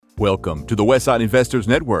Welcome to the Westside Investors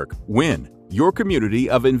Network, WIN, your community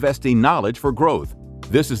of investing knowledge for growth.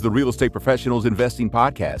 This is the Real Estate Professionals Investing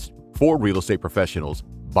Podcast for real estate professionals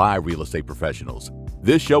by real estate professionals.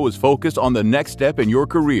 This show is focused on the next step in your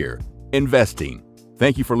career, investing.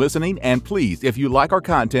 Thank you for listening, and please, if you like our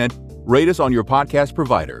content, rate us on your podcast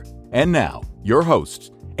provider. And now, your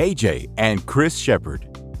hosts, AJ and Chris Shepard.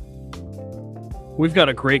 We've got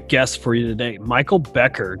a great guest for you today. Michael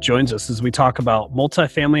Becker joins us as we talk about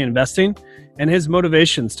multifamily investing and his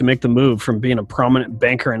motivations to make the move from being a prominent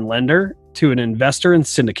banker and lender to an investor and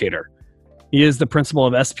syndicator. He is the principal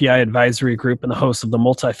of SPI Advisory Group and the host of the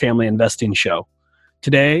Multifamily Investing Show.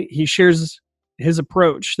 Today, he shares his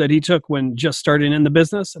approach that he took when just starting in the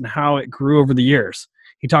business and how it grew over the years.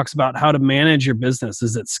 He talks about how to manage your business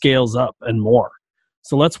as it scales up and more.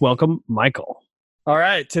 So let's welcome Michael. All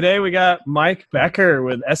right. Today we got Mike Becker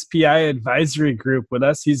with SPI Advisory Group with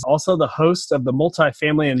us. He's also the host of the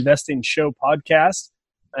Multifamily Investing Show podcast.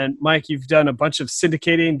 And Mike, you've done a bunch of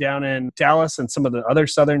syndicating down in Dallas and some of the other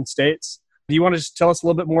southern states. Do you want to just tell us a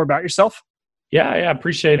little bit more about yourself? Yeah, I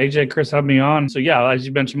appreciate AJ, Chris, having me on. So as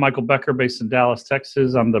you mentioned, Michael Becker, based in Dallas,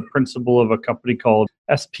 Texas. I'm the principal of a company called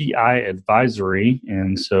SPI Advisory.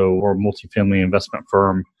 And so we're a multifamily investment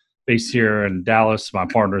firm based here in Dallas. My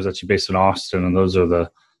partner is actually based in Austin, and those are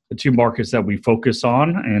the two markets that we focus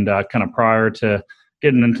on. And kind of prior to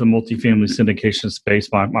getting into the multifamily syndication space,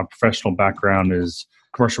 my professional background is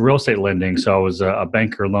commercial real estate lending. So I was a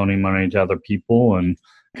banker loaning money to other people, and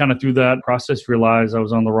kind of through that process realized I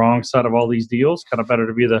was on the wrong side of all these deals. Kind of better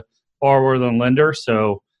to be the borrower than lender.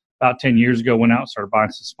 So about 10 years ago, went out and started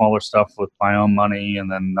buying some smaller stuff with my own money,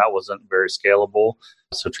 and then that wasn't very scalable.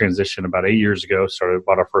 So transitioned about 8 years ago,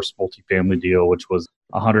 bought our first multifamily deal, which was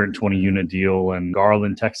a 120 unit deal in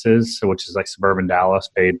Garland, Texas, which is like suburban Dallas,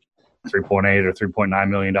 paid $3.8 or $3.9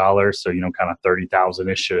 million. So, kind of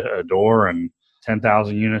 30,000-ish a door, and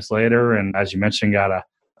 10,000 units later. And as you mentioned, got a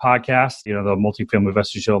podcast, the Multifamily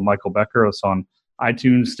Investing Show with Michael Becker. It's on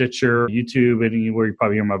iTunes, Stitcher, YouTube, anywhere you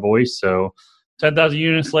probably hear my voice. So 10,000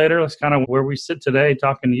 units later, that's kind of where we sit today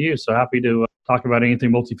talking to you. So happy to talk about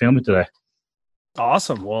anything multifamily today.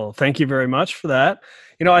 Awesome. Well, thank you very much for that.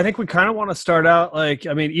 I think we kind of want to start out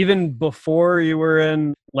even before you were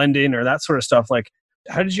in lending or that sort of stuff,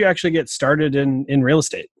 how did you actually get started in real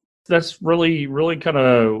estate? That's really kind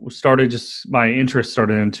of started, just my interest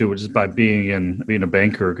started into, which is by being a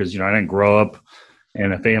banker, because, I didn't grow up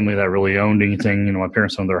in a family that really owned anything. My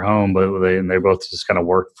parents owned their home, but they both just kind of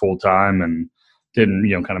worked full time and didn't,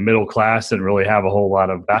 kind of middle class, didn't really have a whole lot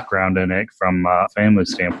of background in it from a family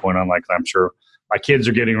standpoint, unlike I'm sure my kids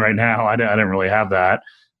are getting right now. I didn't really have that,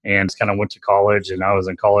 and just kind of went to college, and I was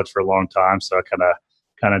in college for a long time. So I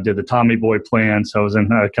kind of did the Tommy Boy plan. So I was in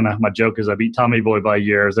my joke is I beat Tommy Boy by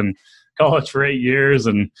years in college for 8 years,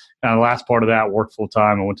 and kind of the last part of that worked full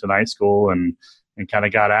time. I went to night school and kind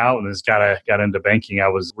of got out and just got into banking. I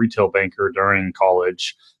was a retail banker during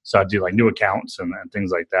college. So I do like new accounts and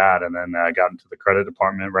things like that. And then I got into the credit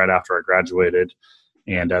department right after I graduated.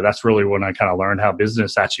 And that's really when I kind of learned how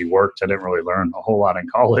business actually worked. I didn't really learn a whole lot in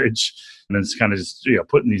college. And then it's kind of just,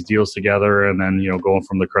 putting these deals together, and then, going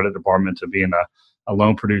from the credit department to being a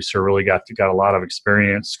loan producer, really got a lot of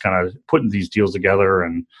experience kind of putting these deals together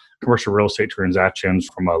and commercial real estate transactions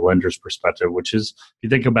from a lender's perspective, which is, if you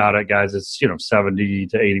think about it, guys, it's, 70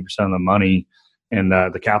 to 80% of the money and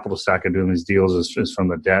the capital stack of doing these deals is from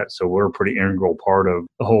the debt. So we're a pretty integral part of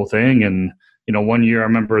the whole thing. And, one year I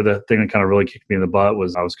remember the thing that kind of really kicked me in the butt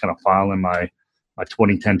was I was kind of filing my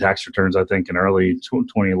 2010 tax returns, I think, in early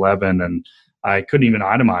 2011. And I couldn't even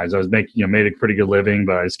itemize. I was made a pretty good living,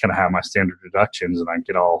 but I just kind of have my standard deductions, and I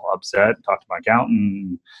get all upset, talk to my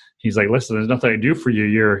accountant. He's like, listen, there's nothing I do for you.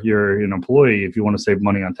 You're an employee. If you want to save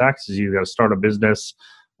money on taxes, you got to start a business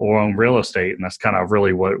or own real estate. And that's kind of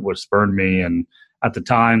really what spurred me. And at the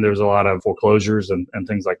time, there was a lot of foreclosures and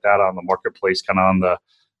things like that on the marketplace, kind of on the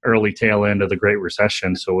early tail end of the Great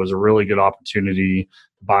Recession. So it was a really good opportunity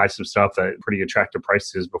to buy some stuff at pretty attractive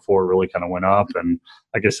prices before it really kind of went up. And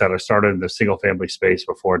like I said, I started in the single family space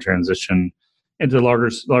before I transitioned into larger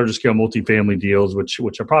scale multifamily deals, which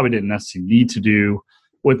I probably didn't necessarily need to do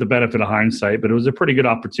with the benefit of hindsight, but it was a pretty good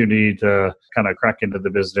opportunity to kind of crack into the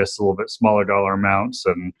business a little bit smaller dollar amounts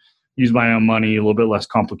and use my own money, a little bit less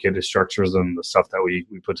complicated structures than the stuff that we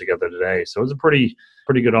put together today. So it was a pretty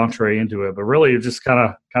good entree into it, but really just kind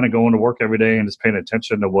of going to work every day and just paying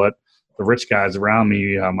attention to what the rich guys around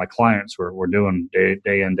me, my clients were doing day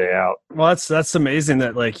in, day out. Well, that's amazing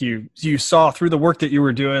that you saw through the work that you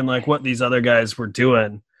were doing, what these other guys were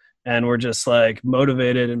doing, and were just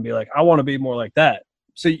motivated and be like, I want to be more like that.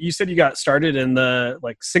 So you said you got started in the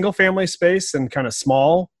single family space and kind of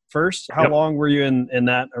small first? How long were you in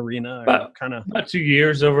that arena? About 2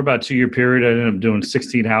 years. Over about 2 year period, I ended up doing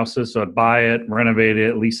 16 houses. So I'd buy it, renovate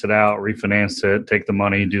it, lease it out, refinance it, take the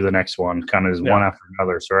money, do the next one, kind of just one after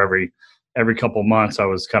another. So every couple months, I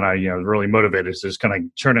was kind of really motivated, so just kind of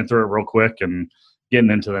churning through it real quick and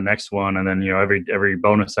getting into the next one. And then every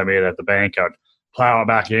bonus I made at the bank, I'd plow it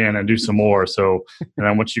back in and do some more. So and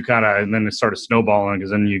then once you and then it started snowballing,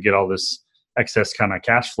 because then you get all this excess kind of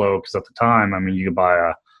cash flow. Because at the time, I mean, you could buy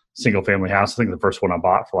a single family house. I think the first one I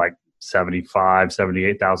bought for like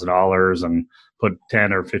 $78,000 and put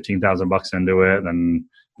 10 or 15,000 bucks into it. And,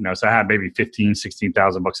 so I had maybe 15,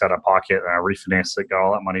 16,000 bucks out of pocket, and I refinanced it, got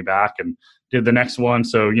all that money back and did the next one.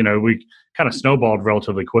 So, we kind of snowballed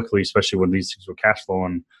relatively quickly, especially when these things were cash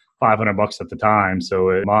flowing $500 at the time. So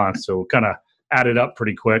a month, so kind of added up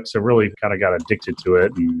pretty quick. So really kind of got addicted to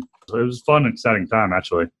it. And it was a fun, exciting time,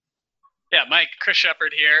 actually. Yeah, Mike, Chris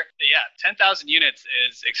Shepard here. Yeah, 10,000 units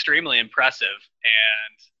is extremely impressive.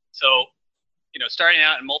 And so, starting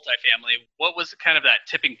out in multifamily, what was kind of that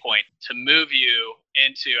tipping point to move you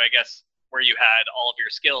into, I guess, where you had all of your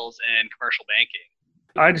skills in commercial banking?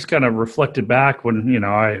 I just kind of reflected back when,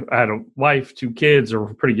 I had a wife, 2 kids, or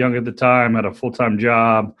were pretty young at the time, had a full-time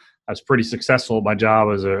job. I was pretty successful at my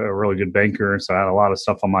job as a really good banker. So I had a lot of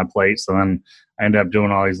stuff on my plate. So then I ended up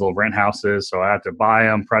doing all these little rent houses. So I had to buy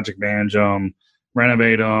them, project manage them,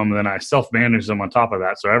 renovate them. And then I self-managed them on top of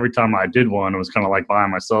that. So every time I did one, it was kind of like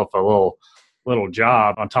buying myself a little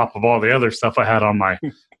job on top of all the other stuff I had on my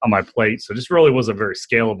plate. So it just really wasn't very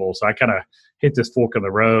scalable. So I kind of hit this fork in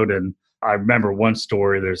the road. And I remember one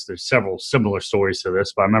story. There's several similar stories to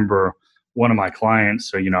this, but I remember one of my clients.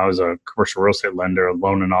 So, I was a commercial real estate lender,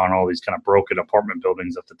 loaning on all these kind of broken apartment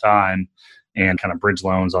buildings at the time, and kind of bridge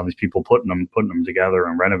loans on these people, putting them together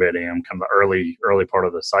and renovating them, kind of the early part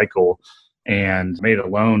of the cycle. And made a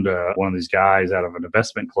loan to one of these guys out of an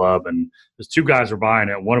investment club. And there's 2 guys were buying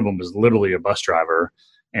it. One of them was literally a bus driver.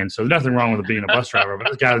 And so there's nothing wrong with being a bus driver, but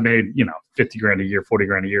this guy made, $50,000 a year,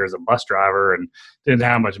 $40,000 a year as a bus driver and didn't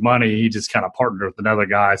have much money. He just kind of partnered with another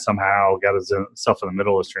guy somehow, got himself in the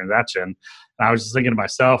middle of this transaction. And I was just thinking to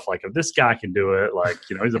myself, like, if this guy can do it, like,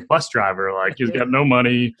 he's a bus driver, like he's got no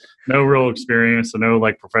money, no real experience, and no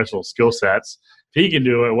like professional skill sets. If he can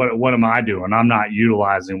do it, what am I doing? I'm not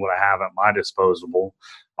utilizing what I have at my disposal,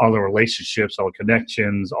 all the relationships, all the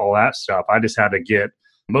connections, all that stuff. I just had to get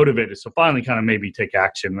motivated. So finally kind of maybe take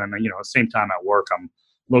action. And then, at the same time at work, I'm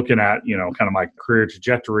looking at, kind of my career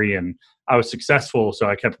trajectory, and I was successful. So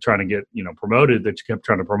I kept trying to get, promoted. They kept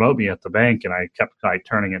trying to promote me at the bank, and I kept like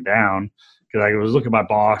turning it down because I was looking at my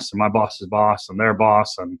boss and my boss's boss and their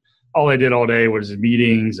boss, and all they did all day was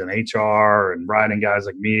meetings and HR and writing guys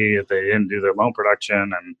like me if they didn't do their loan production.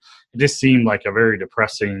 And it just seemed like a very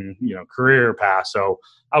depressing, career path. So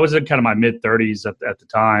I was in kind of my mid-30s at the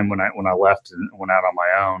time when I left and went out on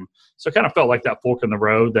my own. So it kind of felt like that fork in the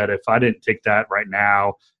road, that if I didn't take that right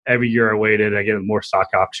now, every year I waited, I get more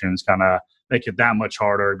stock options, kind of make it that much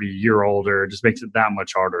harder, be a year older, just makes it that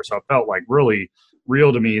much harder. So it felt like really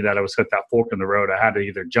real to me that I was at that fork in the road. I had to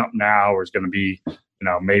either jump now, or it's going to be,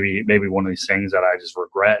 maybe one of these things that I just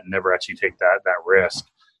regret and never actually take that risk,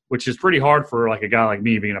 which is pretty hard for like a guy like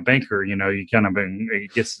me being a banker. You kind of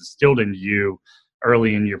it gets instilled into you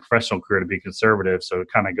early in your professional career to be conservative. So to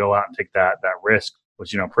kind of go out and take that risk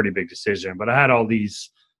was, a pretty big decision. But I had all these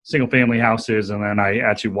single family houses, and then I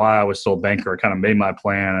actually, while I was still a banker, I kind of made my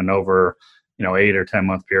plan, and over 8 or 10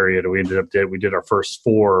 month period, we did our first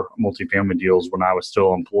 4 multifamily deals when I was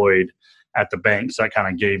still employed at the bank. So that kind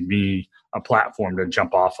of gave me a platform to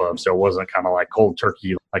jump off of. So it wasn't kind of like cold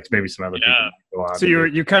turkey, like maybe some other people. So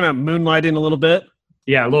you're kind of moonlighting a little bit?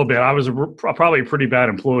 Yeah, a little bit. I was probably a pretty bad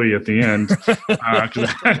employee at the end because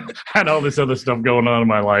I had all this other stuff going on in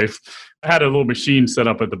my life. I had a little machine set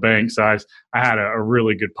up at the bank, so I had a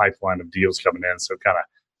really good pipeline of deals coming in. So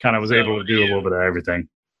kind of was able to do a little bit of everything.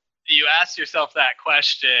 You asked yourself that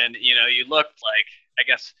question. You looked like, I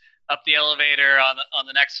guess, up the elevator on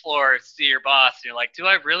the next floor, see your boss. And you're like, do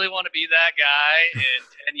I really want to be that guy in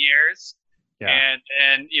 10 years? Yeah. And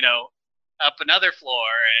up another floor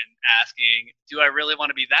and asking, do I really want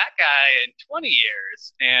to be that guy in 20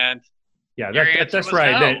 years? And yeah, that's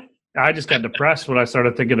right. No. I just got depressed when I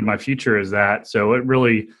started thinking of my future as that. So it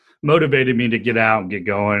really motivated me to get out and get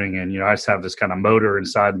going. And, I just have this kind of motor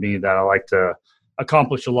inside me that I like to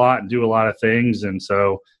accomplish a lot and do a lot of things. And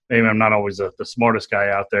so maybe I'm not always the smartest guy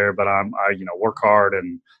out there, but I work hard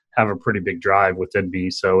and have a pretty big drive within me.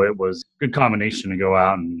 So it was a good combination to go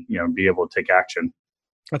out and, be able to take action.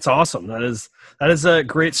 That's awesome. That is a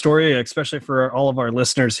great story, especially for all of our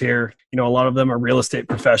listeners here. A lot of them are real estate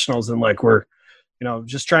professionals, and like we're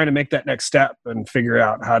just trying to make that next step and figure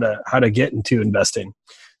out how to get into investing.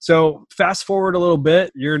 So fast forward a little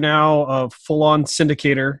bit, you're now a full-on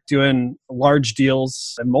syndicator doing large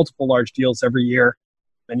deals and multiple large deals every year,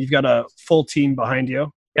 and you've got a full team behind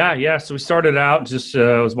you. Yeah. So we started out just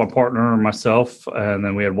it was my partner and myself, and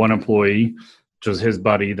then we had one employee, which was his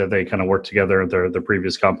buddy that they kind of worked together at their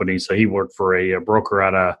previous company. So he worked for a broker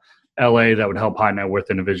out of LA that would help high net worth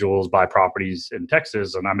individuals buy properties in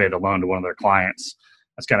Texas, and I made a loan to one of their clients.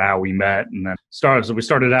 That's kind of how we met. And then we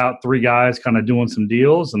started out 3 guys kind of doing some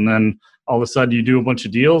deals, and then all of a sudden you do a bunch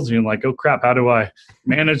of deals and you're like, oh crap, how do I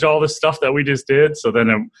manage all this stuff that we just did? So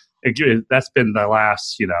then that's been the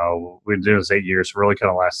last, we've been doing this 8 years, really kind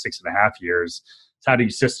of last 6.5 years. It's how do you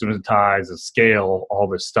systematize and scale all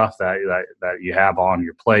this stuff that you have on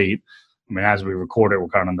your plate? I mean, as we record it, we're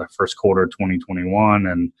kind of in the first quarter of 2021,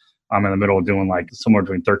 and I'm in the middle of doing like somewhere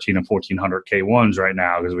between 13 and 1,400 K1s right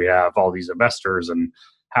now because we have all these investors. And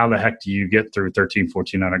how the heck do you get through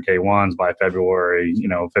 1,400 K1s by February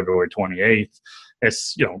 28th?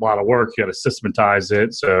 It's, a lot of work. You got to systematize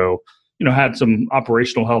it. So, had some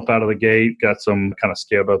operational help out of the gate, got some kind of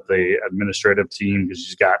scaled up the administrative team because you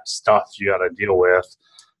just got stuff you got to deal with.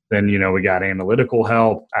 Then, we got analytical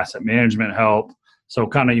help, asset management help. So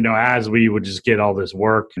kind of, as we would just get all this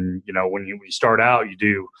work and, when you start out, you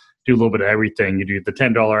do a little bit of everything. You do the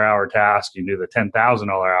 $10 hour task, you do the $10,000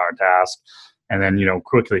 hour task. And then,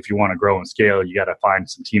 quickly, if you want to grow and scale, you got to find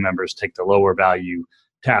some team members, take the lower value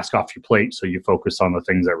task off your plate. So you focus on the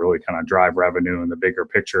things that really kind of drive revenue and the bigger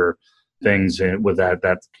picture things with that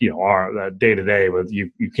are day to day with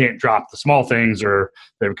you can't drop the small things or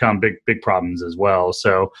they become big problems as well.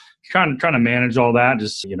 So trying to manage all that,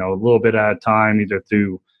 just, a little bit at a time, either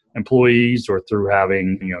through employees or through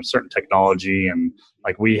having, certain technology. And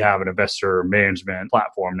like we have an investor management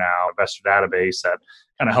platform now, investor database that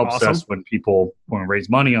kind of helps us when people want to raise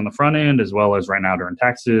money on the front end, as well as right now during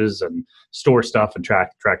taxes and store stuff and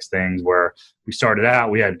tracks things. Where we started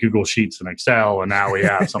out, we had Google Sheets and Excel, and now we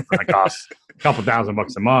have something that costs a couple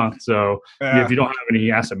 $1,000 a month. So if you don't have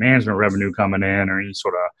any asset management revenue coming in or any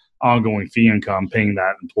sort of ongoing fee income, paying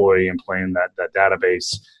that employee and playing that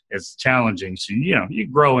database is challenging. So, you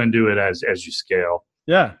grow into it as you scale.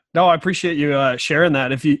 Yeah. No, I appreciate you sharing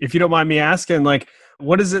that. If you don't mind me asking, like,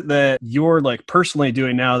 what is it that you're like personally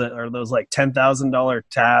doing now that are those like $10,000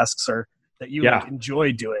 tasks or that you like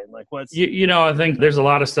enjoy doing? Like what's I think there's a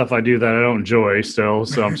lot of stuff I do that I don't enjoy still.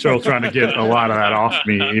 So I'm still trying to get a lot of that off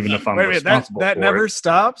me, even if I'm responsible that for never it.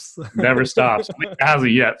 stops. Never stops. It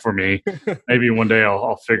hasn't yet for me. Maybe one day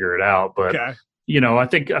I'll figure it out. But okay. I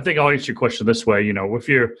think I'll answer your question this way. If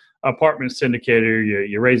you're an apartment syndicator,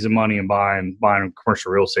 you're raising money and buying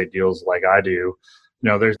commercial real estate deals like I do.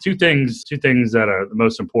 There's two things that are the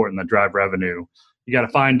most important that drive revenue. You got to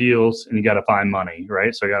find deals and you got to find money,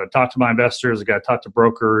 right? So I got to talk to my investors. I got to talk to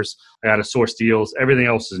brokers. I got to source deals. Everything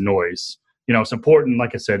else is noise. It's important.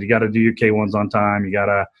 Like I said, you got to do your K1s on time. You got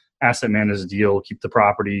to asset manage the deal, keep the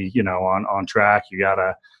property, on track. You got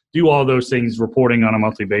to do all those things, reporting on a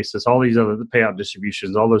monthly basis, all these other payout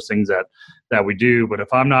distributions, all those things that we do. But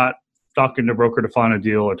if I'm not talking to a broker to find a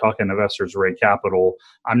deal or talking to investors to raise capital,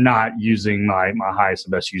 I'm not using my highest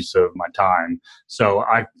and best use of my time. So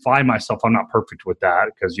I find myself, I'm not perfect with that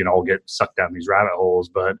because, I'll get sucked down these rabbit holes.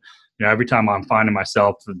 But, every time I'm finding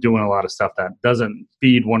myself doing a lot of stuff that doesn't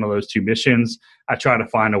feed one of those two missions, I try to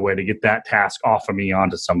find a way to get that task off of me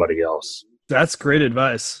onto somebody else. That's great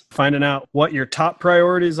advice. Finding out what your top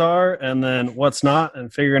priorities are and then what's not,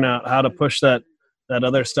 and figuring out how to push that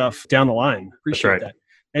other stuff down the line. Appreciate that.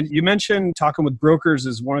 And you mentioned talking with brokers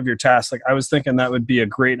is one of your tasks. Like I was thinking that would be a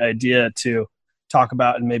great idea to talk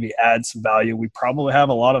about and maybe add some value. We probably have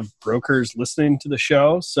a lot of brokers listening to the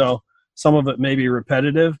show, so some of it may be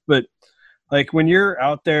repetitive, but like when you're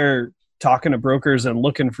out there talking to brokers and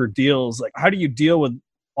looking for deals, like how do you deal with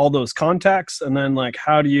all those contacts? And then like,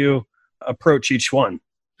 how do you approach each one?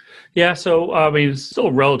 Yeah, so it's still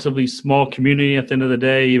a relatively small community at the end of the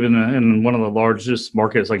day, even in one of the largest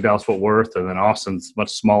markets like Dallas-Fort Worth, and then Austin's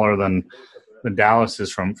much smaller than Dallas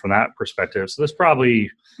is from that perspective. So there's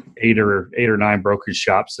probably eight or nine brokerage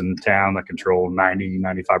shops in town that control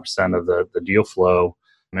 95% of the deal flow.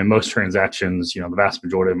 I mean, most transactions, the vast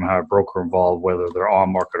majority of them have a broker involved, whether they're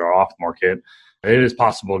on market or off market. It is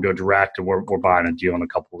possible to go direct, and we're buying a deal in a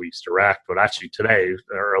couple of weeks direct. But actually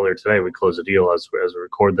earlier today, we closed a deal as we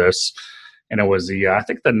record this. And it was I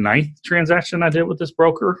think the 9th transaction I did with this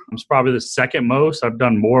broker. It's probably the second most. I've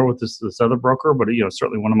done more with this other broker, but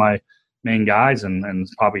certainly one of my main guys, and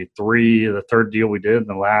it's probably the third deal we did in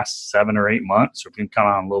the last 7 or 8 months. So we've been kind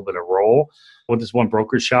of on a little bit of roll with this one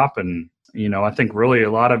brokerage shop. And, I think really a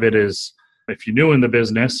lot of it is if you're new in the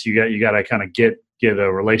business, you got to kind of get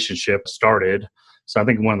a relationship started. So I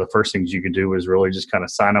think one of the first things you could do is really just kind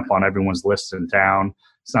of sign up on everyone's list in town.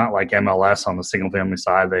 It's not like MLS on the single family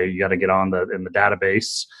side. You got to get on in the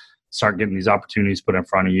database, start getting these opportunities put in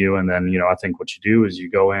front of you. And then, I think what you do is you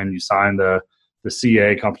go in, you sign the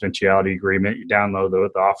CA confidentiality agreement, you download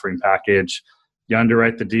the offering package, you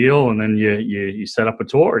underwrite the deal, and then you set up a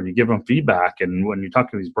tour and you give them feedback. And when you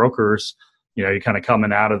talk to these brokers, you're kind of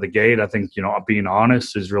coming out of the gate. I think, being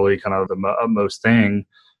honest is really kind of the utmost thing.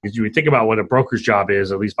 Because you think about what a broker's job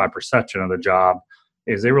is, at least my perception of the job,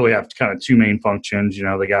 is they really have kind of two main functions.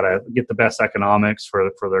 They got to get the best economics for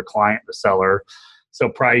their client, the seller. So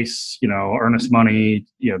price, earnest money,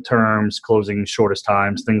 terms, closing shortest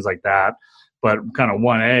times, things like that. But kind of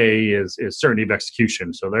 1A is certainty of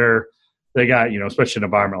execution. So they got, especially in an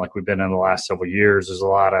environment like we've been in the last several years, there's a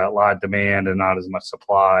lot of demand and not as much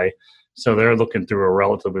supply. So they're looking through a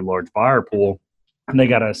relatively large buyer pool. And they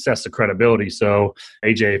got to assess the credibility. So,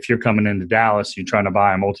 AJ, if you're coming into Dallas, you're trying to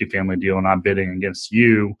buy a multifamily deal and I'm bidding against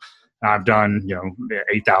you, I've done,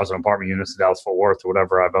 8,000 apartment units in Dallas-Fort Worth or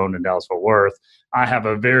whatever I've owned in Dallas-Fort Worth. I have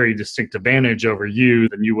a very distinct advantage over you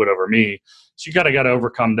than you would over me. So you got to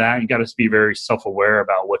overcome that. You got to be very self-aware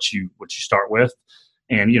about what you start with.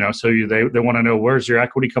 And, so they want to know, where's your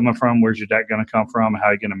equity coming from? Where's your debt going to come from? How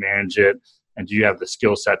are you going to manage it? And do you have the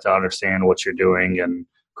skill set to understand what you're doing and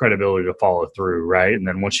credibility to follow through, right? And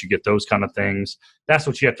then once you get those kind of things, that's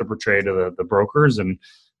what you have to portray to the brokers. And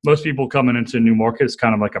most people coming into new markets,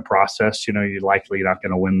 kind of like a process. You're likely not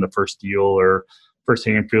going to win the first deal or first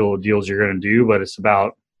handful of deals you're going to do, but it's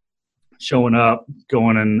about showing up,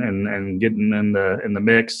 going in and getting in the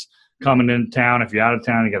mix, coming into town. If you're out of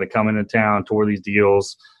town, you got to come into town, tour these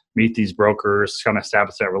deals, meet these brokers, kind of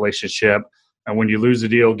establish that relationship. And when you lose a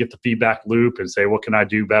deal, get the feedback loop and say, what can I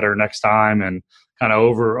do better next time? And kind of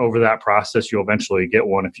over that process, you'll eventually get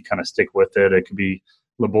one if you kind of stick with it. It could be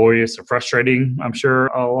laborious and frustrating, I'm sure,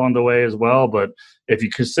 along the way as well. But if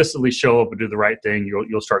you consistently show up and do the right thing,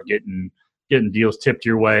 you'll start getting deals tipped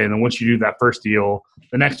your way. And then once you do that first deal,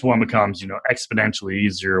 the next one becomes, exponentially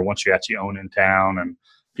easier once you actually own in town and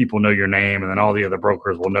people know your name. And then all the other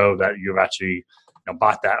brokers will know that you've actually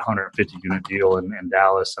bought that 150 unit deal in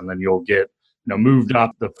Dallas, and then you'll get moved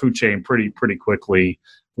up the food chain pretty quickly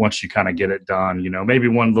once you kind of get it done. Maybe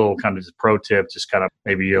one little kind of just pro tip, just kind of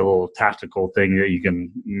maybe a little tactical thing that you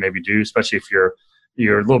can maybe do, especially if you're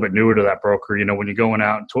a little bit newer to that broker. When you're going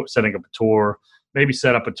out and setting up a tour, maybe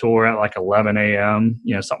set up a tour at like 11 a.m.,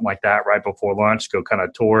 something like that, right before lunch. Go kind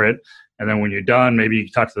of tour it. And then when you're done, maybe you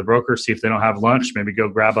can talk to the broker, see if they don't have lunch, maybe go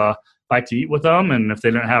grab a bite to eat with them. And if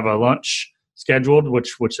they don't have a lunch scheduled,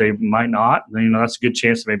 which they might not, then, that's a good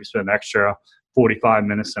chance to maybe spend an extra 45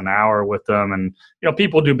 minutes, an hour with them. And,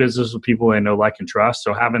 people do business with people they know, like, and trust.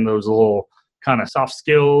 So having those little kind of soft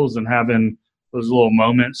skills and having those little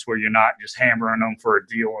moments where you're not just hammering them for a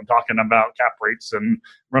deal and talking about cap rates and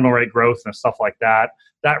rental rate growth and stuff like that,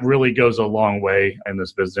 that really goes a long way in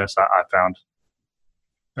this business, I found.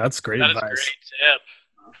 That's great advice. That is a great tip.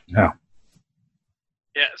 Yeah.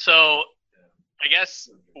 Yeah. So I guess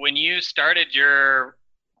when you started off,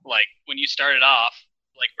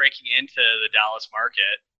 like breaking into the Dallas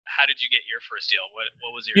market, how did you get your first deal?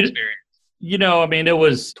 What was your experience? It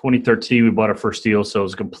was 2013. We bought our first deal, so it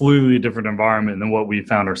was a completely different environment than what we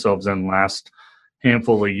found ourselves in the last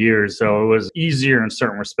handful of years. So it was easier in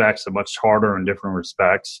certain respects and much harder in different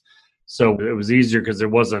respects. So it was easier because there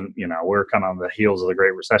wasn't, we're kind of on the heels of the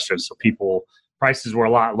Great Recession. So prices were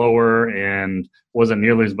a lot lower and wasn't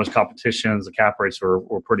nearly as much competition. The cap rates were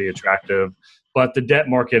pretty attractive. But the debt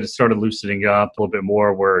market started loosening up a little bit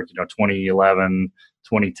more where, 2011,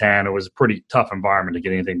 2010, it was a pretty tough environment to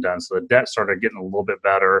get anything done. So the debt started getting a little bit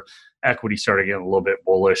better. Equity started getting a little bit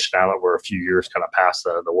bullish now that we're a few years kind of past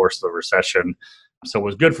the worst of the recession. So it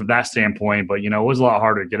was good from that standpoint, but, it was a lot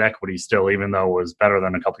harder to get equity still, even though it was better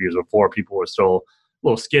than a couple of years before. People were still a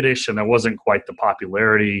little skittish and there wasn't quite the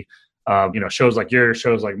popularity of, shows like yours,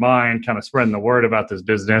 shows like mine, kind of spreading the word about this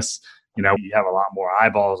business. You have a lot more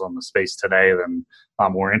eyeballs on the space today than a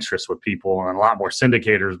lot more interest with people and a lot more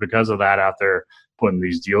syndicators because of that out there putting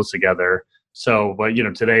these deals together. So, but,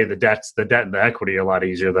 today the debt and the equity are a lot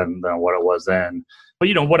easier than what it was then. But,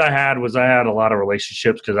 what I had a lot of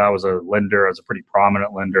relationships because I was a lender. I was a pretty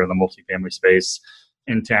prominent lender in the multifamily space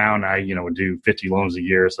in town. I, would do 50 loans a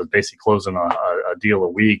year. So basically closing a deal a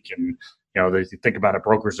week. And, they think about it,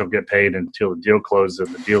 brokers don't get paid until the deal closes,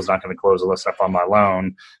 and the deal's not going to close unless I fund my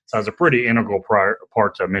loan. So it was a pretty integral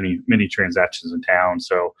part to many transactions in town.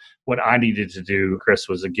 So what I needed to do, Chris,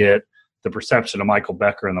 was to get the perception of Michael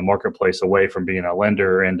Becker in the marketplace away from being a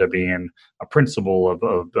lender into being a principal of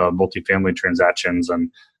multifamily transactions.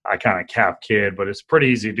 And I kind of cap kid, but it's pretty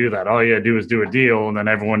easy to do that. All you gotta do is do a deal, and then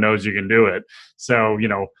everyone knows you can do it. So,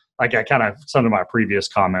 like I kind of, some of my previous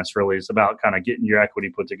comments really is about kind of getting your equity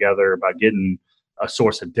put together, about getting a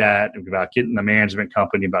source of debt, about getting the management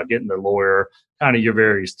company, about getting the lawyer, kind of your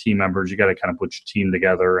various team members. You got to kind of put your team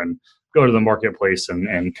together and go to the marketplace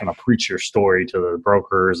and kind of preach your story to the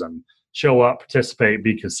brokers and show up, participate,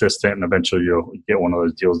 be consistent, and eventually you'll get one of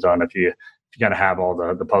those deals done if you got to have all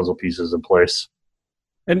the puzzle pieces in place.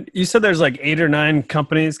 And you said there's like 8 or 9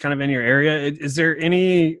 companies kind of in your area. Is there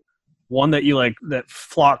any one that you like that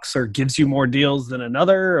flocks or gives you more deals than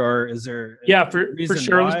another, or is there? Yeah, for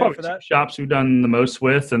sure. There's probably two shops we've done the most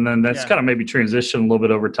with, and then that's kind of maybe transitioned a little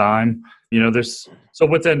bit over time. There's so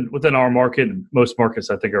within our market, most markets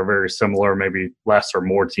I think are very similar, maybe less or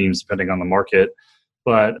more teams depending on the market.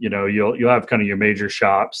 But you'll have kind of your major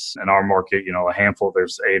shops in our market. A handful.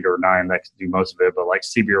 There's 8 or 9 that can do most of it, but like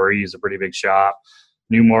CBRE is a pretty big shop.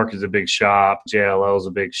 Newmark is a big shop. JLL is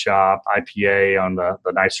a big shop. IPA on the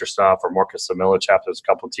nicer stuff, or Marcus & Millichap. There's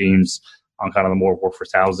a couple teams on kind of the more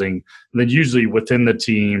workforce housing. And then usually within the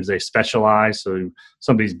teams, they specialize. So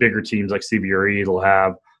some of these bigger teams like CBRE, they'll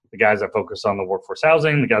have the guys that focus on the workforce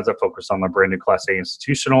housing, the guys that focus on the brand new Class A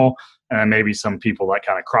institutional, and then maybe some people that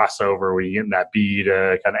kind of cross over where you get in that B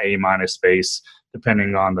to kind of A- space,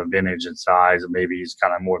 depending on the vintage and size. And maybe it's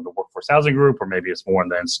kind of more in the workforce housing group, or maybe it's more in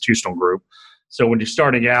the institutional group. So when you're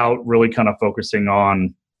starting out, really kind of focusing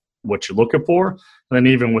on what you're looking for. And then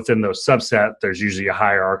even within those subset, there's usually a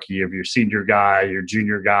hierarchy of your senior guy, your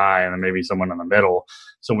junior guy, and then maybe someone in the middle.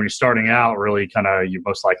 So when you're starting out, really kind of you're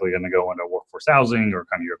most likely going to go into workforce housing or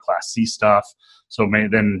kind of your Class C stuff. So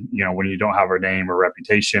then, when you don't have a name or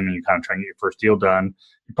reputation and you kind of trying to get your first deal done,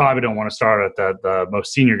 you probably don't want to start at the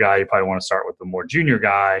most senior guy. You probably want to start with the more junior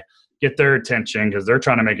guy, get their attention because they're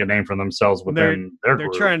trying to make a name for themselves within their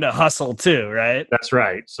group. They're trying to hustle too, right? That's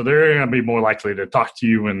right. So they're going to be more likely to talk to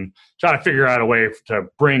you and try to figure out a way to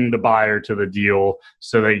bring the buyer to the deal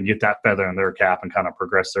so they can get that feather in their cap and kind of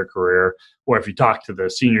progress their career. Or if you talk to the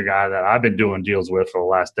senior guy that I've been doing deals with for the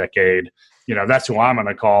last decade, that's who I'm going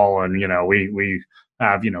to call. And, we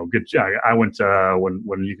have, good, I went to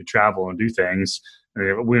when you could travel and do things.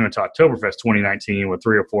 We went to Oktoberfest 2019 with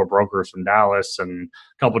 3 or 4 brokers from Dallas and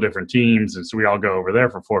a couple different teams. And so we all go over there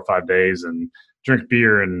for 4 or 5 days and drink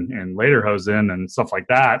beer and lederhosen and stuff like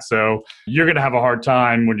that. So you're going to have a hard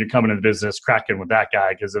time when you're coming into business cracking with that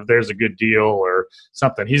guy, because if there's a good deal or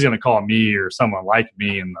something, he's going to call me or someone like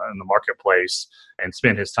me in the marketplace and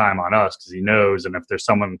spend his time on us because he knows. And if there's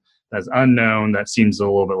someone that's unknown that seems a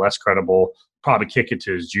little bit less credible, probably kick it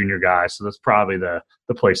to his junior guy. So that's probably the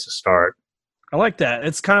place to start. I like that.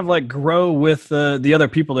 It's kind of like grow with the other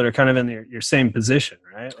people that are kind of in your same position,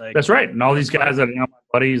 right? Like, that's right. And all these guys that are my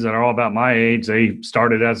buddies that are all about my age, they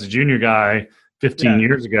started as a junior guy 15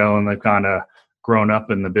 years ago, and they've kind of grown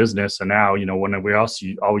up in the business. And now, when we always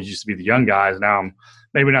used to be the young guys, now I'm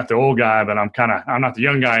maybe not the old guy, but I'm not the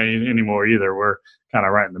young guy anymore either. We're kind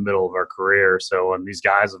of right in the middle of our career. So, and these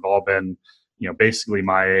guys have all been, basically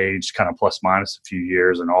my age, kind of plus minus a few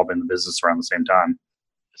years, and all been in the business around the same time.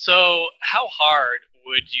 So how hard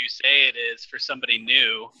would you say it is for somebody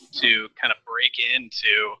new to kind of break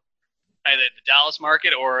into either the Dallas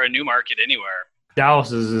market or a new market anywhere?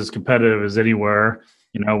 Dallas is as competitive as anywhere.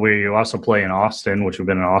 We also play in Austin, which we've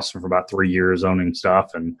been in Austin for about 3 years owning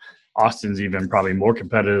stuff. And Austin's even probably more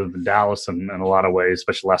competitive than Dallas in a lot of ways,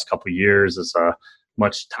 especially the last couple of years. It's a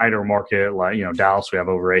much tighter market. Like, Dallas, we have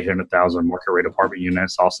over 800,000 market rate apartment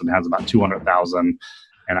units. Austin has about 200,000.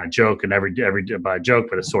 And I joke, and every but I joke,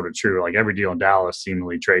 but it's sort of true. Like every deal in Dallas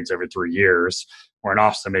seemingly trades every 3 years, or in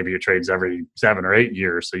Austin maybe it trades every 7 or 8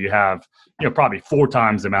 years. So you have probably 4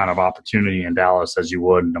 times the amount of opportunity in Dallas as you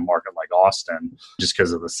would in a market like Austin, just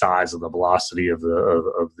because of the size of the velocity of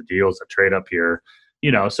the deals that trade up here.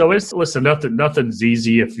 So nothing's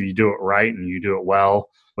easy if you do it right and you do it well.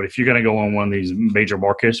 But if you're going to go on one of these major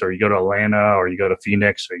markets, or you go to Atlanta, or you go to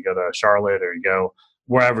Phoenix, or you go to Charlotte, or you go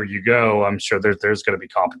wherever you go, I'm sure there's going to be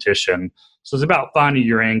competition. So it's about finding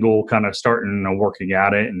your angle, kind of starting and working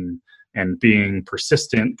at it and being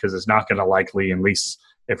persistent, because it's not going to likely, at least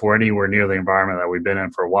if we're anywhere near the environment that we've been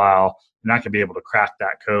in for a while, you're not going to be able to crack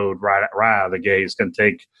that code right out of the gate. It's going to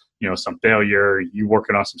take, some failure, you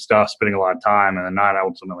working on some stuff, spending a lot of time, and then not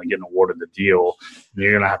ultimately getting awarded the deal. And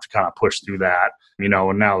you're going to have to kind of push through that. And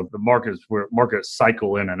now the markets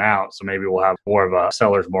cycle in and out. So maybe we'll have more of a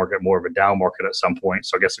seller's market, more of a down market at some point.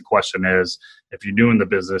 So I guess the question is, if you're doing the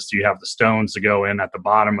business, do you have the stones to go in at the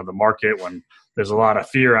bottom of the market when there's a lot of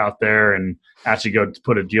fear out there, and actually go to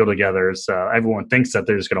put a deal together. So everyone thinks that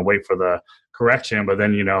they're just going to wait for the correction, but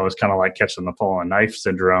then, it's kind of like catching the fallen knife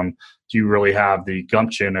syndrome. Do you really have the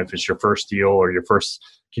gumption if it's your first deal or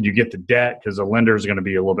can you get the debt? Because the lender is going to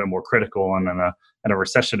be a little bit more critical in a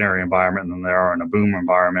recessionary environment than they are in a boom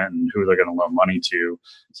environment, and who they're going to loan money to.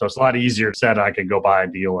 So it's a lot easier said I could go buy a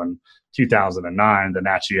deal in 2009 than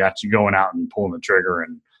actually going out and pulling the trigger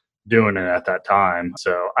and doing it at that time.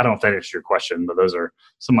 So I don't know if that answers your question, but those are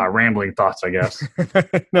some of my rambling thoughts, I guess.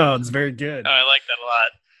 No, it's very good. I like that a lot.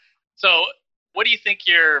 So what do you think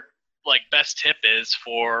your best tip is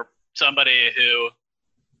for somebody who,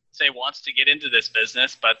 say, wants to get into this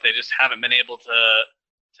business, but they just haven't been able to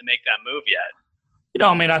make that move yet?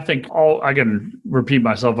 I think I can repeat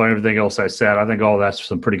myself on everything else I said. I think all that's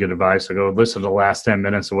some pretty good advice. So go listen to the last 10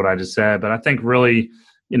 minutes of what I just said. But I think really,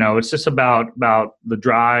 it's just about the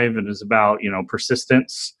drive, and it's about,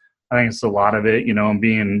 persistence. I think it's a lot of it, and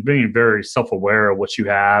being very self-aware of what you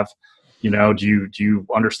have. Do you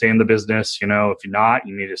understand the business? If you're not,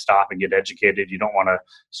 you need to stop and get educated. You don't want to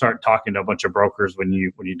start talking to a bunch of brokers when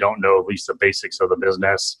you don't know at least the basics of the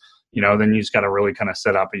business. Then you just got to really kind of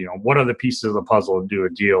set up, what are the pieces of the puzzle to do a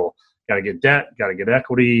deal? Got to get debt, got to get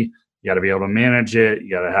equity, you got to be able to manage it. You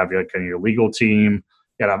got to have your legal team.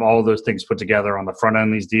 You got to have all those things put together on the front end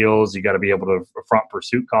of these deals. You got to be able to front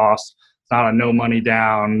pursuit costs. It's not a no money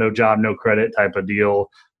down, no job, no credit type of deal.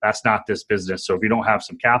 That's not this business. So if you don't have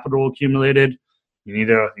some capital accumulated, you need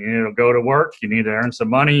to go to work. You need to earn some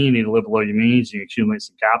money. You need to live below your means. You accumulate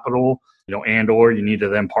some capital, or you need to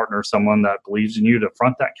then partner with someone that believes in you to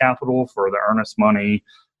front that capital for the earnest money,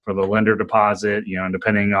 for the lender deposit. And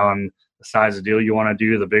depending on the size of deal you want to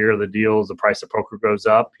do, the bigger the deals, the price of poker goes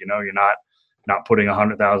up. You're not putting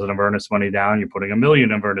 100,000 of earnest money down. You're putting $1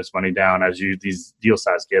 million of earnest money down as these deal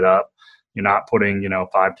size get up. You're not putting,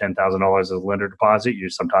 $5,000, $10,000 as a lender deposit. You're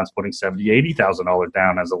sometimes putting $70,000, $80,000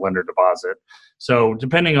 down as a lender deposit. So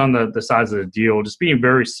depending on the size of the deal, just being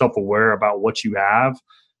very self-aware about what you have.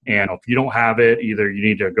 And if you don't have it, either you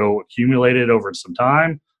need to go accumulate it over some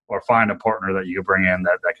time, or find a partner that you can bring in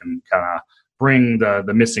that can kind of bring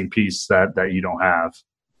the missing piece that you don't have.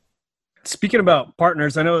 Speaking about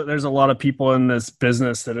partners, I know there's a lot of people in this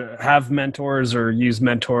business that have mentors or use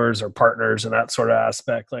mentors or partners and that sort of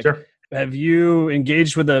aspect. Sure. Have you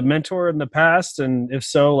engaged with a mentor in the past? And if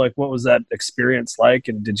so, what was that experience like?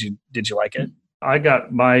 And did you like it? I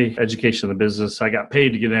got my education in the business. I got paid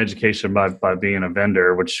to get an education by being a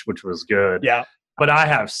vendor, which was good. Yeah. But I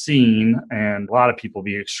have seen, and a lot of people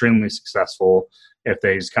be extremely successful if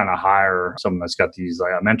they just kind of hire someone that's got these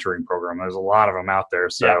a mentoring program. There's a lot of them out there.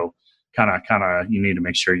 So kind of you need to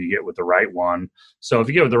make sure you get with the right one. So if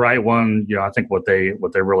you get with the right one, I think what they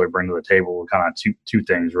really bring to the table are kind of two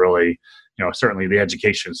things really. Certainly the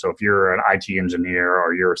education. So if you're an IT engineer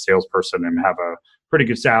or you're a salesperson and have a pretty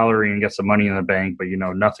good salary and get some money in the bank, but you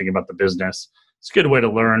know nothing about the business, it's a good way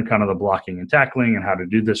to learn kind of the blocking and tackling and how to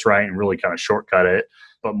do this right and really kind of shortcut it.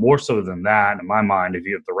 But more so than that, in my mind, if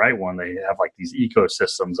you have the right one, they have like these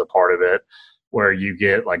ecosystems a part of it where you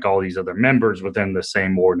get like all these other members within the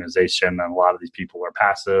same organization. And a lot of these people are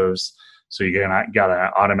passives. So you got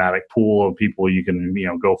an automatic pool of people you can,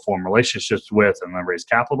 go form relationships with and then raise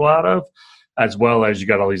capital out of, as well as you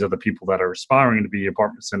got all these other people that are aspiring to be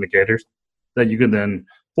apartment syndicators that you can then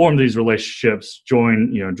form these relationships,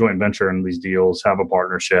 joint venture in these deals, have a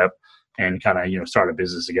partnership, and kind of, start a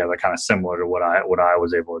business together, kind of similar to what I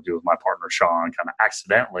was able to do with my partner, Sean, kind of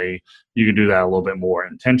accidentally. You can do that a little bit more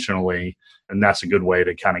intentionally. And that's a good way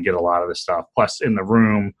to kind of get a lot of this stuff. Plus in the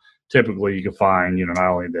room, typically you can find, not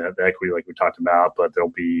only the equity like we talked about, but there'll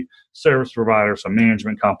be service providers, some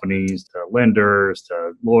management companies, to lenders,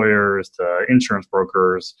 to lawyers, to insurance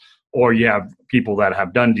brokers, or you have people that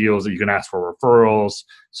have done deals that you can ask for referrals.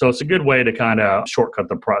 So it's a good way to kind of shortcut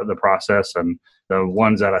the process. And the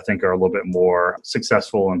ones that I think are a little bit more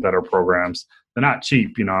successful and better programs, they're not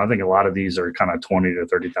cheap. I think a lot of these are kind of $20,000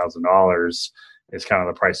 to $30,000 is kind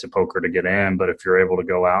of the price of poker to get in. But if you're able to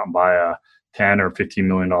go out and buy a $10 or $15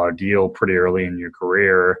 million deal pretty early in your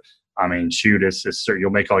career, I mean, shoot, you'll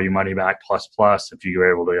make all your money back plus if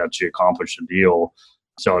you're able to actually accomplish a deal.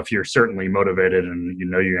 So if you're certainly motivated and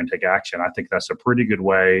you're going to take action, I think that's a pretty good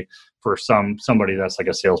way for somebody that's like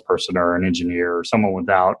a salesperson or an engineer or someone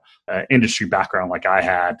without an industry background like I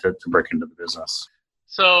had to break into the business.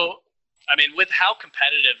 So, I mean, with how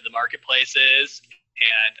competitive the marketplace is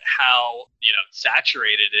and how,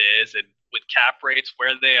 saturated it is, and with cap rates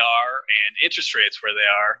where they are and interest rates where they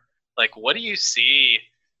are, like, what do you see,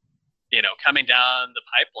 coming down the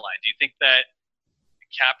pipeline? Do you think that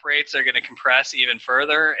cap rates are going to compress even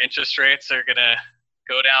further? Interest rates are going to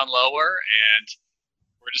go down lower and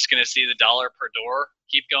we're just going to see the dollar per door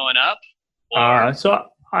keep going up? So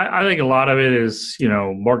I think a lot of it is,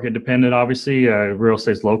 market dependent, obviously. Real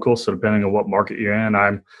estate's local, so depending on what market you're in.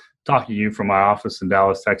 I'm talking to you from my office in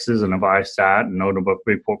Dallas, Texas, and if I sat and owned a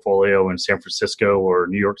big portfolio in San Francisco or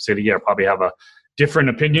New York City, I probably have a different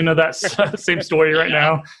opinion of that same story right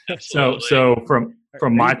now. So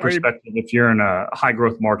from my perspective, if you're in a high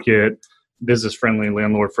growth market, business friendly,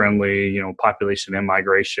 landlord friendly, population and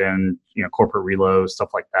migration, corporate reloads, stuff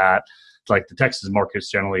like that, like the Texas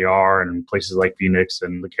markets generally are, and places like Phoenix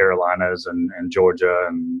and the Carolinas and Georgia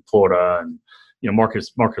and Florida and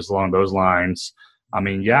markets along those lines. I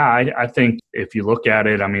mean, I think if you look at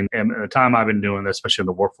it, I mean, in the time I've been doing this, especially in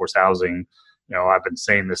the workforce housing, I've been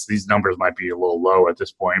saying this, these numbers might be a little low at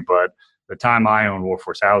this point, but the time I owned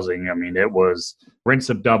workforce housing, I mean, it was rents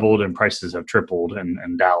have doubled and prices have tripled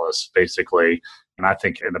in Dallas, basically. And I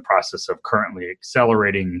think in the process of currently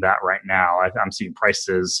accelerating that right now, I'm seeing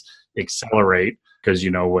prices accelerate because,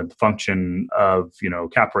 when the function of,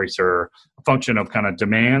 cap rates are a function of kind of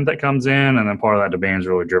demand that comes in. And then part of that demand is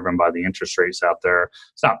really driven by the interest rates out there.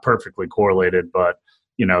 It's not perfectly correlated, but,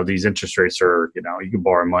 these interest rates are, you can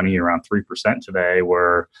borrow money around 3% today,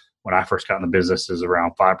 where when I first got in the business is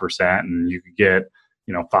around 5%, and you could get,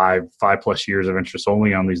 5+ years of interest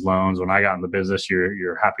only on these loans. When I got in the business,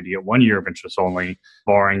 you're happy to get 1 year of interest only,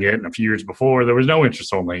 borrowing it. And a few years before, there was no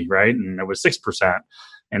interest only, right? And it was 6%.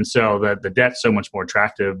 And so the debt's so much more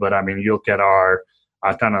attractive. But I mean, you look at our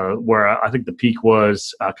kind of where I think the peak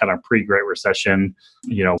was kind of pre-Great Recession,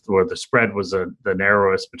 where the spread was the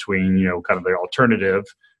narrowest between, kind of the alternative,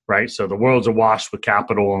 right? So the world's awash with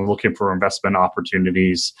capital and looking for investment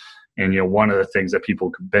opportunities. And, one of the things that people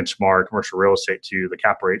can benchmark commercial real estate to, the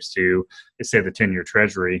cap rates to, is say the 10-year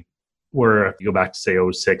treasury, where if you go back to say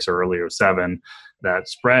 06 or early 07, that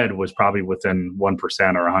spread was probably within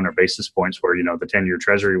 1% or 100 basis points, where, the 10-year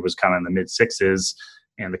treasury was kind of in the mid sixes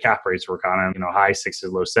and the cap rates were kind of, high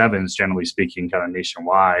sixes, low sevens, generally speaking, kind of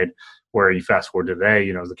nationwide. Where you fast forward today,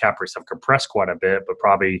 the cap rates have compressed quite a bit, but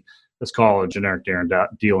probably let's call a generic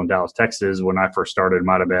deal in Dallas, Texas. When I first started,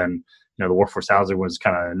 might have been, the workforce housing was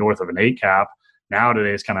kind of north of an 8 cap. Now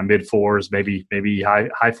today it's kind of mid fours, maybe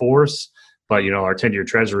high fours. But, our 10-year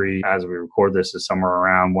treasury, as we record this, is somewhere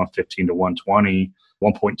around 115 to 120,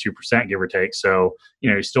 1.2%, give or take. So,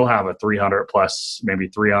 you still have a 300 plus, maybe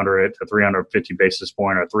 300 to 350 basis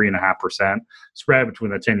point or 3.5% spread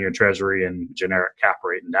between the 10-year treasury and generic cap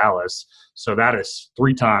rate in Dallas. So that is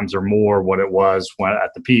 3 times or more what it was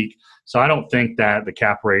at the peak. So I don't think that the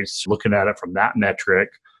cap rates, looking at it from that metric,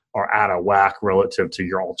 are out of whack relative to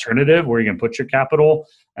your alternative where you can put your capital.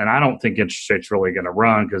 And I don't think interest rates really going to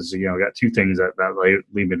run because, got 2 things that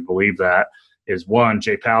lead me to believe that is, one,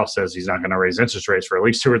 Jay Powell says he's not going to raise interest rates for at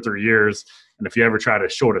least 2 or 3 years. And if you ever try to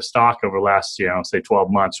short a stock over the last, say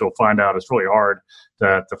 12 months, you'll find out it's really hard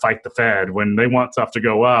to fight the Fed. When they want stuff to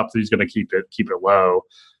go up, he's going to keep it low.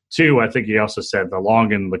 2, I think he also said the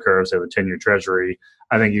long end of the curve, say the 10-year treasury,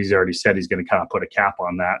 I think he's already said he's going to kind of put a cap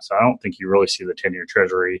on that. So I don't think you really see the 10-year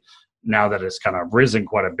treasury now that it's kind of risen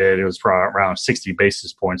quite a bit. It was probably around 60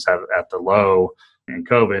 basis points at the low in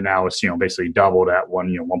COVID. Now it's, basically doubled at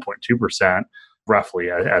 1.2%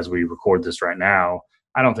 roughly as we record this right now.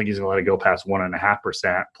 I don't think he's going to let it go past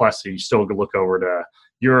 1.5%. Plus, you still could look over to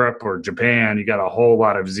Europe or Japan. You got a whole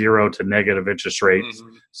lot of 0 to negative interest rates,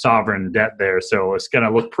 sovereign debt there. So it's going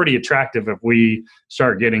to look pretty attractive if we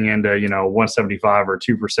start getting into, 1.75 or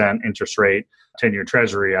 2% interest rate 10-year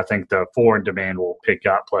treasury. I think the foreign demand will pick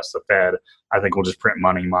up. Plus the Fed, I think, will just print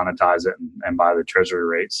money, monetize it, and buy the treasury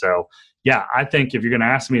rate. So yeah, I think if you're going to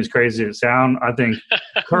ask me, as crazy as it sounds, I think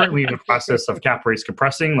currently in the process of cap rates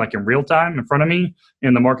compressing, like in real time in front of me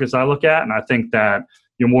in the markets I look at. And I think that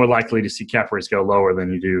you're more likely to see cap rates go lower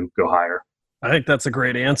than you do go higher. I think that's a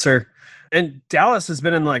great answer. And Dallas has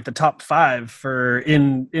been in like the top 5 for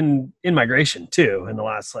in migration too in the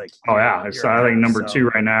last it's I think number 2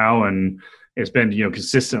 right now, and it's been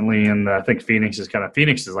consistently in the, I think Phoenix is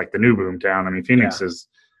like the new boom town. I mean, Phoenix is,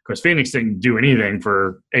 of course, Phoenix didn't do anything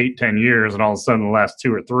for 8-10 years, and all of a sudden the last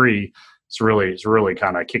 2 or 3, it's really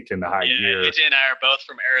kind of kicked into high gear. AJ and I are both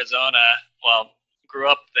from Arizona. Well, grew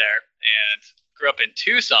up there and grew up in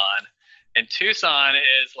Tucson. And Tucson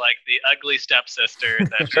is like the ugly stepsister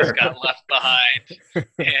that just got left behind.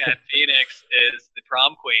 And Phoenix is the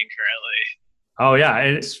prom queen currently. Oh yeah,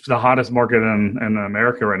 it's the hottest market in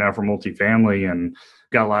America right now for multifamily, and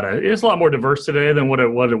got it's a lot more diverse today than what it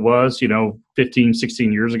was, 15,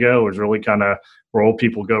 16 years ago. It was really kind of where old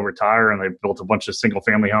people go retire, and they built a bunch of single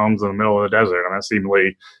family homes in the middle of the desert. And that's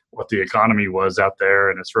seemingly what the economy was out there.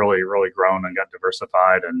 And it's really, really grown and got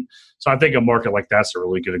diversified. And so I think a market like that's a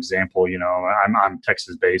really good example. I'm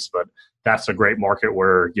Texas based, but that's a great market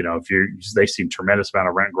where, they see tremendous amount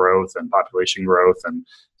of rent growth and population growth, and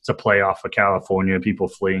it's a play off of California, people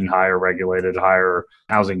fleeing higher regulated, higher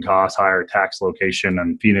housing costs, higher tax location.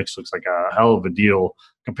 And Phoenix looks like a hell of a deal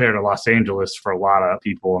compared to Los Angeles for a lot of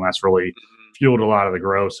people. And that's really fueled a lot of the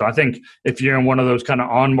growth. So I think if you're in one of those kind of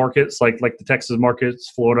on markets, like the Texas markets,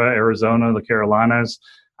 Florida, Arizona, the Carolinas,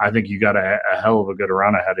 I think you got a hell of a good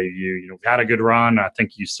run ahead of you. You've had a good run. I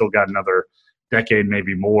think you still got another decade,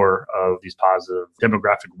 maybe more, of these positive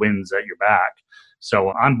demographic wins at your back.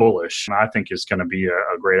 So I'm bullish. I think it's going to be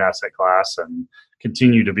a great asset class and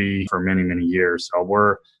continue to be for many, many years. So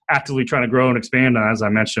we're actively trying to grow and expand. And as I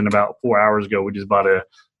mentioned about 4 hours ago, we just bought a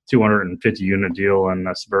 250 unit deal in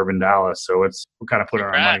suburban Dallas. So we're kind of putting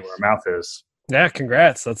our money where our mouth is. Yeah,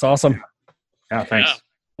 congrats. That's awesome. Yeah, thanks.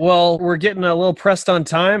 Yeah. Well, we're getting a little pressed on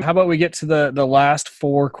time. How about we get to the last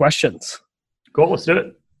 4 questions? Cool, let's do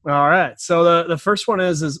it. All right. So the first one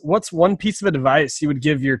is what's one piece of advice you would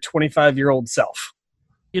give your 25-year-old self?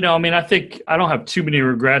 I think I don't have too many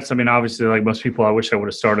regrets. Obviously, like most people, I wish I would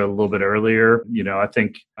have started a little bit earlier. I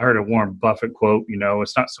think I heard a Warren Buffett quote,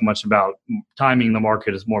 it's not so much about timing the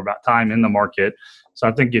market, it's more about time in the market. So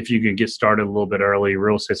I think if you can get started a little bit early,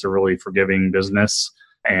 real estate's a really forgiving business.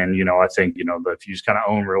 And, I think, if you just kind of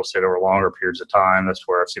own real estate over longer periods of time, that's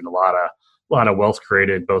where I've seen a lot of wealth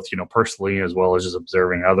created, both, personally as well as just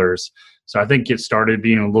observing others. So I think get started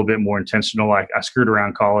being a little bit more intentional. I screwed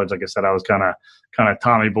around college. Like I said, I was kind of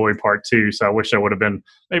Tommy Boy part 2. So I wish I would have been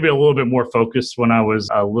maybe a little bit more focused when I was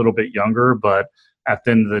a little bit younger. But at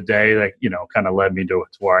the end of the day, that, kind of led me to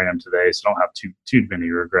where I am today. So I don't have too many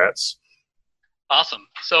regrets. Awesome.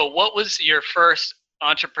 So what was your first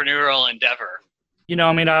entrepreneurial endeavor?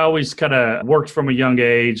 I always kind of worked from a young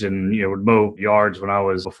age and, would mow yards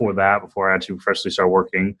before I actually professionally started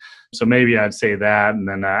working. So maybe I'd say that. And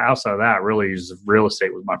then outside of that, really, real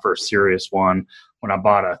estate was my first serious one when I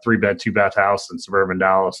bought a 3-bed, 2-bath house in suburban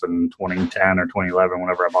Dallas in 2010 or 2011,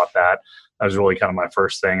 whenever I bought that. That was really kind of my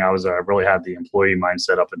first thing. I really had the employee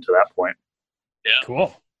mindset up until that point. Yeah.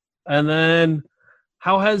 Cool. And then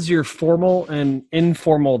how has your formal and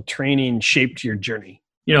informal training shaped your journey?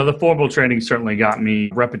 The formal training certainly got me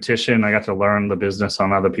repetition. I got to learn the business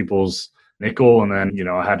on other people's nickel. And then,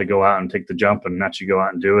 I had to go out and take the jump and actually go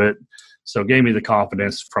out and do it. So it gave me the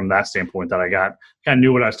confidence from that standpoint that I kind of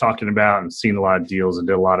knew what I was talking about and seen a lot of deals and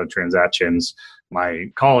did a lot of transactions. My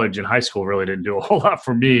college and high school really didn't do a whole lot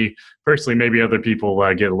for me. Personally, maybe other people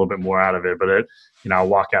get a little bit more out of it. But I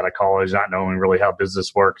walk out of college not knowing really how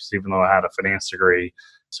business works, even though I had a finance degree.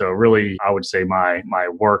 So really, I would say my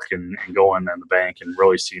work and going in the bank and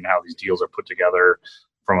really seeing how these deals are put together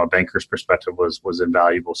from a banker's perspective was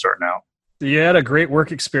invaluable starting out. You had a great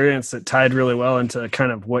work experience that tied really well into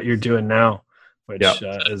kind of what you're doing now, which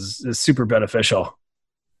is super beneficial.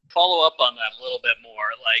 Follow up on that a little bit more.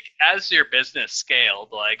 Like, as your business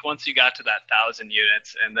scaled, like once you got to that 1,000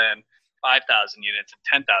 units and then 5,000 units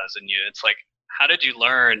and 10,000 units, like how did you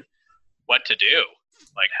learn what to do?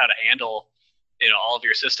 Like how to handle all of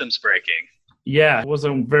your systems breaking? Yeah, it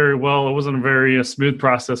wasn't a very smooth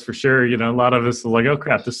process for sure. A lot of us were like, oh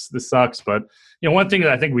crap, this sucks. But, one thing that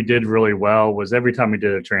I think we did really well was every time we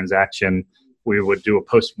did a transaction, we would do a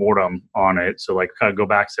post-mortem on it. So like kind of go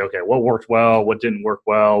back and say, okay, what worked well? What didn't work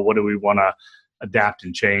well? What do we want to adapt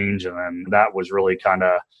and change? And then that was really kind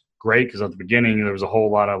of great because at the beginning there was a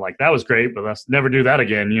whole lot of like, that was great, but let's never do that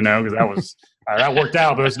again, because that was that worked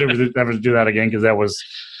out, but let's never do that again because that was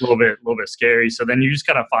a little bit scary. So then you just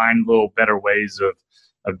kind of find little better ways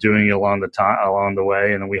of doing it along the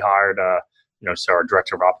way. And then we hired so our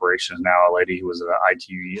director of operations now, a lady who was an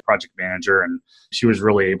IT project manager, and she was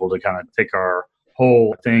really able to kind of take our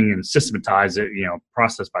whole thing and systematize it,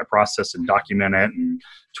 process by process, and document it and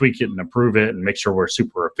tweak it and improve it and make sure we're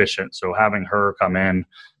super efficient. So having her come in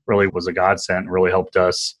really was a godsend, really helped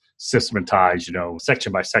us systematize,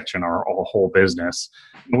 section by section our whole business.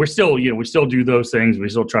 And we still do those things. We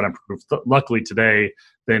still try to improve. Luckily today,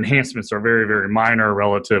 the enhancements are very, very minor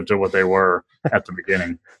relative to what they were at the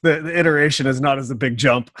beginning. The iteration is not as a big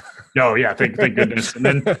jump. No, yeah, thank goodness. And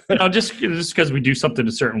then, just because we do something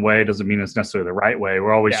a certain way doesn't mean it's necessarily the right way.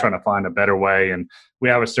 We're always trying to find a better way. And we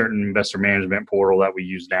have a certain investor management portal that we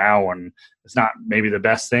use now, and it's not maybe the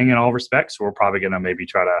best thing in all respects. So we're probably going to maybe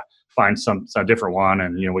try to find some different one.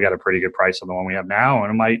 And, we got a pretty good price on the one we have now,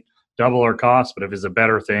 and it might double our cost, but if it's a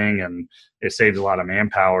better thing and it saves a lot of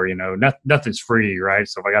manpower, nothing's free, right?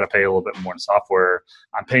 So if I got to pay a little bit more in software,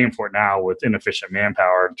 I'm paying for it now with inefficient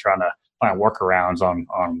manpower and trying to find workarounds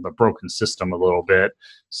on the broken system a little bit.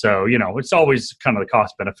 So, it's always kind of the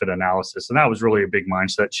cost benefit analysis. And that was really a big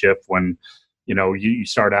mindset shift when, you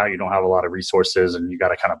start out, you don't have a lot of resources and you got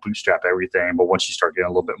to kind of bootstrap everything. But once you start getting a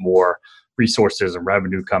little bit more resources and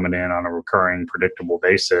revenue coming in on a recurring, predictable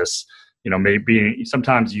basis, maybe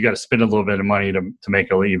sometimes you got to spend a little bit of money to make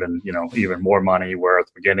even more money, where at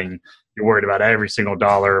the beginning you're worried about every single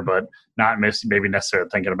dollar, but not maybe necessarily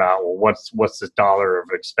thinking about, well, what's this dollar of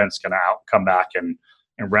expense going to come back in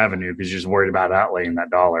revenue, because you're just worried about outlaying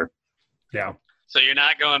that dollar. Yeah. So you're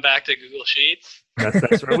not going back to Google Sheets?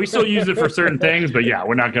 That's right. We still use it for certain things, but yeah,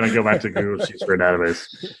 we're not going to go back to Google Sheets for a database.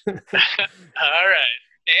 All right.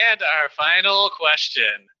 And our final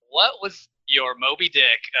question. What was your Moby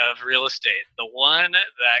Dick of real estate, the one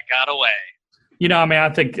that got away? I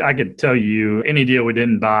think I could tell you any deal we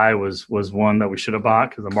didn't buy was one that we should have bought,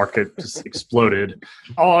 because the market just exploded.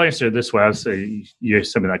 I'll answer it this way. I'll say, you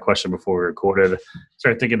sent me that question before we recorded.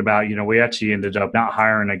 Started thinking about, we actually ended up not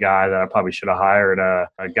hiring a guy that I probably should have hired. A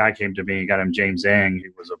guy came to me, a guy named James Eng,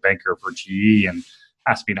 who was a banker for GE, and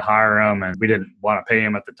asked me to hire him, and we didn't want to pay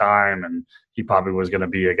him at the time. And he probably was going to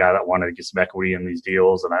be a guy that wanted to get some equity in these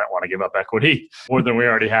deals, and I didn't want to give up equity more than we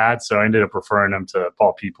already had. So I ended up referring him to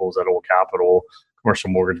Paul Peoples at Old Capital, commercial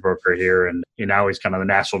mortgage broker here. And now he's kind of the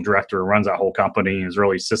national director and runs that whole company and is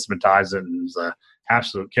really systematized it, and is an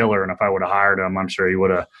absolute killer. And if I would have hired him, I'm sure he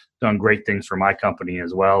would have done great things for my company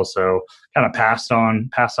as well. So kind of passed on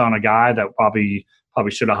a guy that probably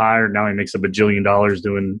should have hired. Now he makes $1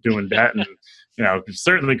 bajillion doing debt. And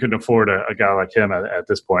certainly couldn't afford a guy like him at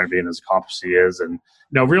this point, being as accomplished he is. And,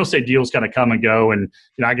 real estate deals kind of come and go. And,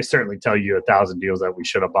 I can certainly tell you 1,000 deals that we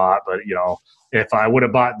should have bought. But, if I would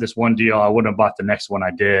have bought this one deal, I wouldn't have bought the next one I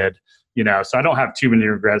did. So I don't have too many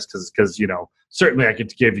regrets because certainly I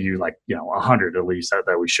could give you 100 at least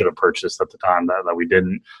that we should have purchased at the time that we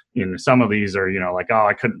didn't. Some of these are,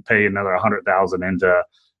 I couldn't pay another 100,000 into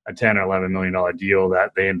a $10 or $11 million deal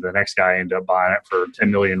that the next guy ended up buying it for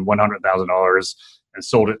 $10,100,000 and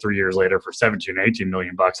sold it 3 years later for 17, 18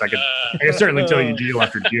 million bucks. I could certainly tell you deal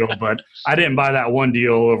after deal, but I didn't buy that one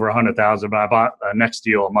deal over 100,000, but I bought the next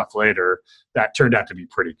deal a month later that turned out to be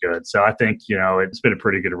pretty good. So I think, it's been a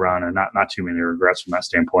pretty good run, and not too many regrets from that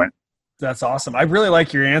standpoint. That's awesome. I really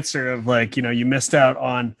like your answer of you missed out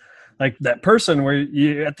on that person where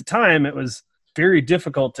you, at the time, it was very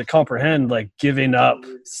difficult to comprehend giving up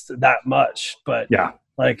that much. But yeah,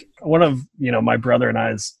 one of my brother and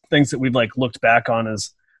I's things that we've looked back on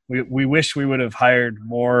is we wish we would have hired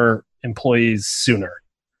more employees sooner.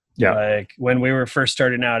 Yeah, when we were first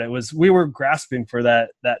starting out, we were grasping for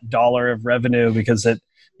that dollar of revenue because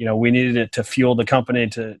we needed it to fuel the company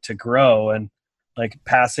to grow, and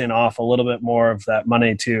passing off a little bit more of that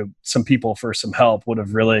money to some people for some help would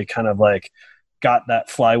have really kind of got that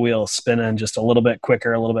flywheel spinning just a little bit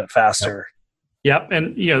quicker, a little bit faster. Yep.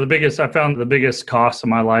 And, I found the biggest cost of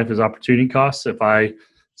my life is opportunity costs. If I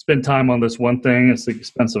spend time on this one thing, it's the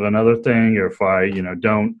expense of another thing. Or if I,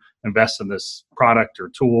 don't invest in this product or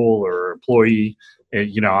tool or employee,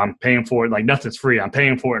 I'm paying for it. Nothing's free. I'm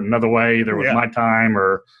paying for it another way, either with my time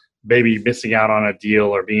or maybe missing out on a deal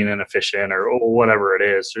or being inefficient or whatever it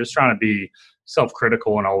is. So just trying to be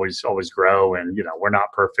self-critical and always grow. And, we're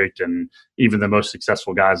not perfect. And even the most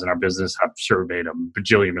successful guys in our business have sure made a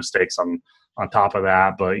bajillion mistakes on top of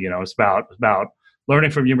that. But, it's about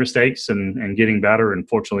learning from your mistakes and getting better. And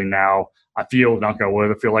fortunately now I feel, knock on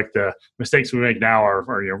wood, I feel like the mistakes we make now are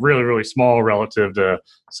really, really small relative to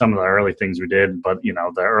some of the early things we did. But,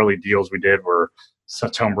 the early deals we did were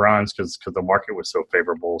such home runs because the market was so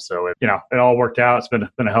favorable. So, it all worked out. It's been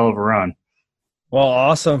a hell of a run. Well,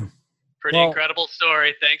 awesome. Pretty incredible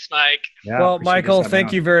story. Thanks, Mike. Yeah, well, Michael,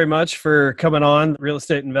 thank you very much for coming on Real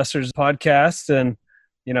Estate Investors Podcast. And,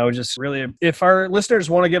 just really, if our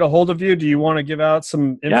listeners want to get a hold of you, do you want to give out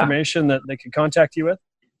some information that they can contact you with?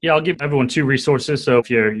 Yeah, I'll give everyone 2 resources. So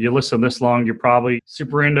if you listen this long, you're probably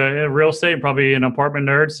super into real estate and probably an apartment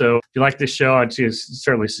nerd. So if you like this show, I'd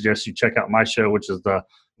certainly suggest you check out my show, which is the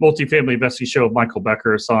Multifamily Investing Show with Michael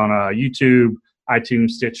Becker. It's on YouTube,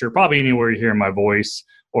 iTunes, Stitcher, probably anywhere you hear my voice.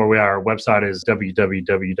 Or our website is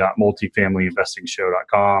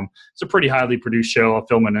www.multifamilyinvestingshow.com. It's a pretty highly produced show. I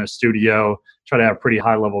film in a studio, try to have pretty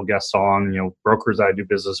high-level guests on, brokers I do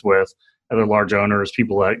business with, other large owners,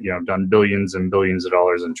 people that, done billions and billions of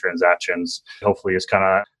dollars in transactions. Hopefully it's kind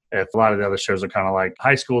of If a lot of the other shows are kind of like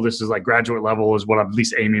high school, this is like graduate level is what I'm at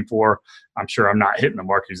least aiming for. I'm sure I'm not hitting the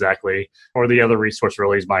mark exactly. Or the other resource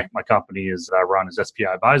really is my company is that I run is SPI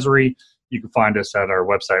Advisory. You can find us at our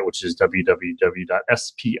website, which is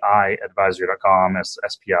www.spiadvisory.com. That's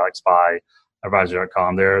SPI like spy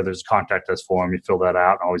advisory.com. There's a contact us form. You fill that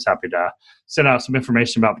out. I'm always happy to send out some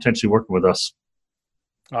information about potentially working with us.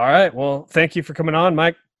 All right. Well, thank you for coming on,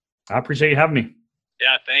 Mike. I appreciate you having me.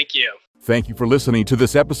 Yeah, thank you. Thank you for listening to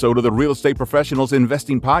this episode of the Real Estate Professionals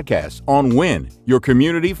Investing Podcast on WIN, your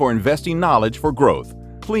community for investing knowledge for growth.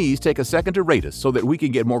 Please take a second to rate us so that we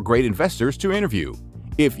can get more great investors to interview.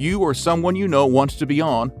 If you or someone you know wants to be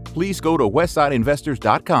on, please go to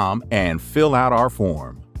westsideinvestors.com and fill out our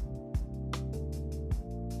form.